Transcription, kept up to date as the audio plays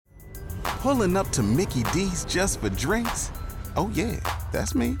Pulling up to Mickey D's just for drinks? Oh yeah,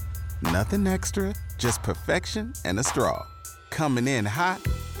 that's me. Nothing extra, just perfection and a straw. Coming in hot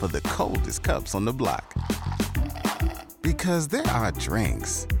for the coldest cups on the block. Because there are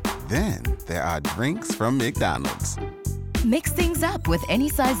drinks. Then there are drinks from McDonald's. Mix things up with any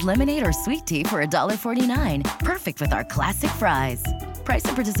size lemonade or sweet tea for $1.49. Perfect with our classic fries. Price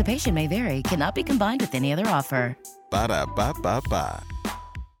and participation may vary. Cannot be combined with any other offer. Ba-da-ba-ba-ba.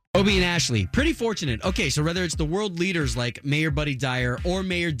 Obie and Ashley, pretty fortunate. Okay, so whether it's the world leaders like Mayor Buddy Dyer or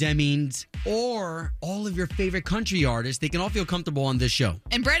Mayor Demings or all of your favorite country artists, they can all feel comfortable on this show.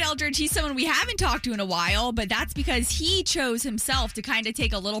 And Brett Eldredge, he's someone we haven't talked to in a while, but that's because he chose himself to kind of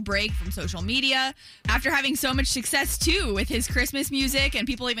take a little break from social media after having so much success, too, with his Christmas music and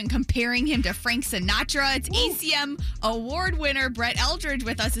people even comparing him to Frank Sinatra. It's ACM award winner Brett Eldredge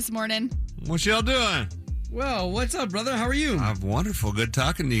with us this morning. What y'all doing? Well, what's up, brother? How are you? I'm wonderful. Good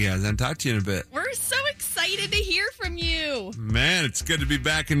talking to you guys. I haven't talked to you in a bit. We're so excited to hear from you. Man, it's good to be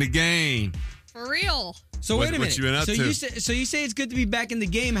back in the game. For real. So wait a minute. What you been up to? You say it's good to be back in the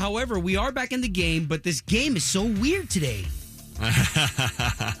game. However, we are back in the game, but this game is so weird today.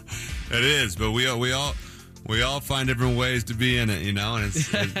 It is, but we all find different ways to be in it, you know, and it's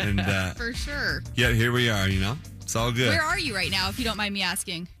For sure. Yeah, here we are, you know. It's all good. Where are you right now, if you don't mind me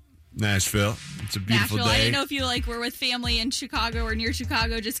asking? Nashville. It's a beautiful day. I didn't know if you were with family in Chicago or near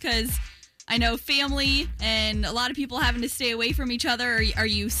Chicago, just because I know family and a lot of people having to stay away from each other. Are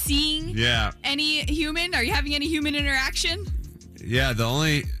you seeing any human? Are you having any human interaction? Yeah, the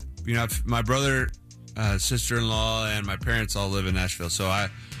only, my brother, sister-in-law, and my parents all live in Nashville, so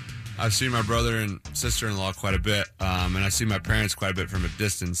I've seen my brother and sister-in-law quite a bit, and I see my parents quite a bit from a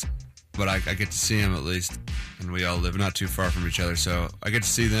distance. But I get to see them at least, and we all live not too far from each other, so I get to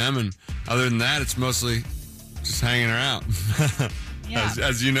see them, and other than that, it's mostly just hanging around,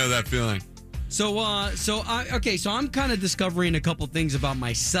 as you know that feeling. So I'm kind of discovering a couple things about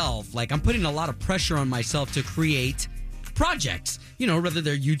myself. Like, I'm putting a lot of pressure on myself to create projects, whether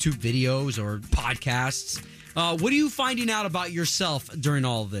they're YouTube videos or podcasts. What are you finding out about yourself during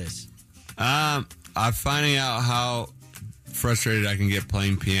all of this? I'm finding out how frustrated I can get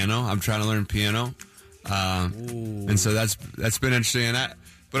playing piano. I'm trying to learn piano, and so that's been interesting.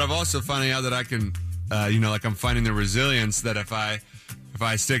 But I'm also finding out that I can, I'm finding the resilience that if I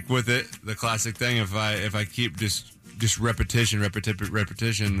stick with it, the classic thing. If I keep just repetition.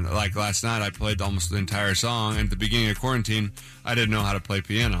 Like last night, I played almost the entire song, and at the beginning of quarantine, I didn't know how to play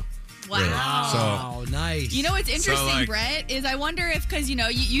piano. Wow. Really. So nice. You know what's interesting, Brett, is I wonder if, because,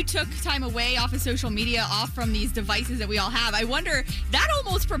 you took time away off of social media, off from these devices that we all have, I wonder, that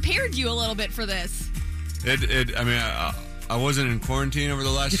almost prepared you a little bit for this. I wasn't in quarantine over the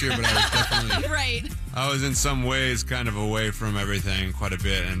last year, but I was definitely... Right. I was in some ways kind of away from everything quite a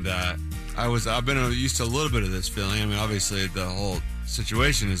bit, and I've been used to a little bit of this feeling. I mean, obviously, the whole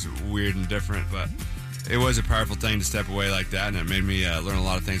situation is weird and different, but... It was a powerful thing to step away like that, and it made me learn a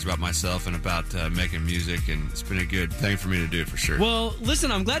lot of things about myself and about making music, and it's been a good thing for me to do, for sure. Well,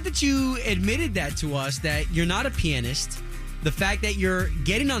 listen, I'm glad that you admitted that to us, that you're not a pianist, the fact that you're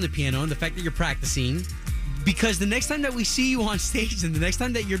getting on the piano, and the fact that you're practicing, because the next time that we see you on stage and the next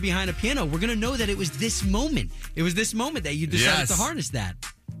time that you're behind a piano, we're going to know that it was this moment. It was this moment that you decided to harness that.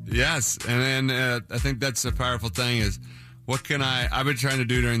 Yes, and then I think that's a powerful thing is, I've been trying to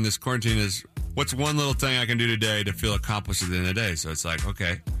do during this quarantine is, what's one little thing I can do today to feel accomplished at the end of the day? So it's like,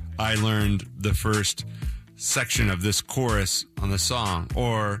 okay, I learned the first section of this chorus on the song,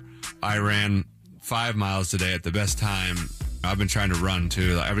 or I ran 5 miles today at the best time. I've been trying to run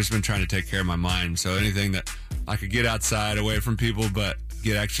too. I've just been trying to take care of my mind. So anything that I could get outside away from people, but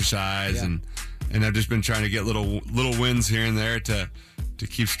get exercise, and I've just been trying to get little wins here and there to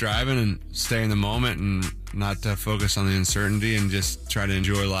keep striving and stay in the moment and not focus on the uncertainty and just try to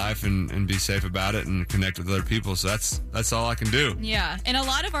enjoy life and be safe about it and connect with other people. So that's all I can do. Yeah. And a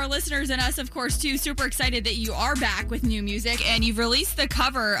lot of our listeners and us, of course, too, super excited that you are back with new music, and you've released the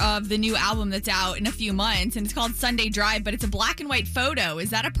cover of the new album that's out in a few months, and it's called Sunday Drive, but it's a black and white photo. Is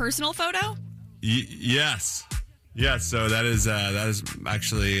that a personal photo? Yes. So that is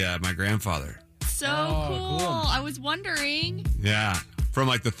actually my grandfather. So cool. I was wondering. Yeah. From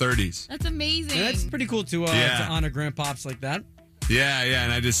like the 30s. That's amazing. Yeah, that's pretty cool to honor grandpops like that. Yeah,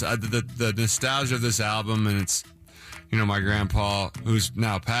 and I just the nostalgia of this album, and it's my grandpa, who's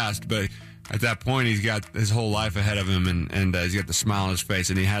now passed, but at that point he's got his whole life ahead of him, and he's got the smile on his face,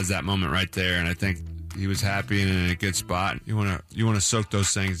 and he has that moment right there, and I think he was happy and in a good spot. You want to soak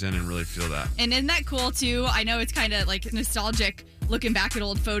those things in and really feel that. And isn't that cool too? I know it's kind of like nostalgic looking back at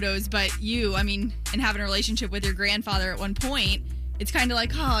old photos, but and having a relationship with your grandfather at one point, it's kind of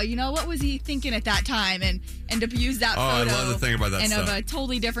like, oh, what was he thinking at that time? And to use that photo I love to think about that and stuff. of a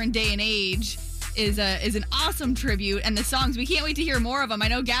totally different day and age is an awesome tribute. And the songs, we can't wait to hear more of them. I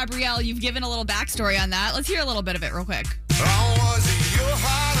know, Gabrielle, you've given a little backstory on that. Let's hear a little bit of it real quick. Oh, was it your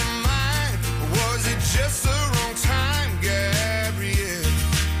heart or mine? Or was it just the wrong time, Gabrielle?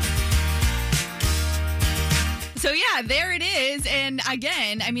 So yeah, there it is. And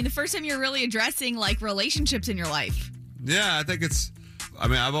again, I mean, the first time you're really addressing like relationships in your life. Yeah, I think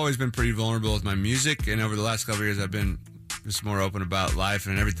I've always been pretty vulnerable with my music, and over the last couple of years I've been just more open about life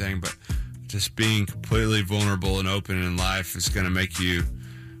and everything, but just being completely vulnerable and open in life is going to make you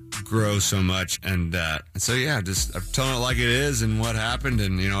grow so much. And so, yeah, just I'm telling it like it is and what happened,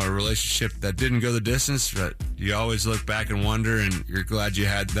 and, a relationship that didn't go the distance, but you always look back and wonder, and you're glad you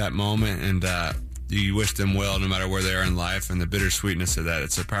had that moment, and you wish them well no matter where they are in life, and the bittersweetness of that.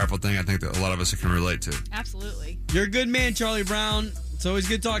 It's a powerful thing I think that a lot of us can relate to. Absolutely. You're a good man, Charlie Brown. It's always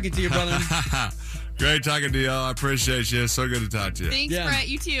good talking to you, brother. Great talking to y'all. I appreciate you. So good to talk to you. Thanks, Brett.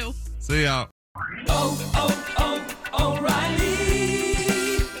 You too. See y'all.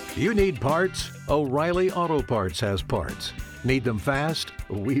 O'Reilly. You need parts? O'Reilly Auto Parts has parts. Need them fast?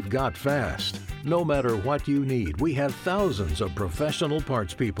 We've got fast. No matter what you need, we have thousands of professional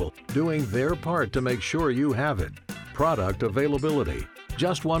parts people doing their part to make sure you have it. Product availability.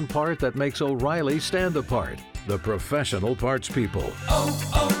 Just one part that makes O'Reilly stand apart. The professional parts people.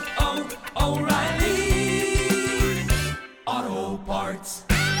 O'Reilly.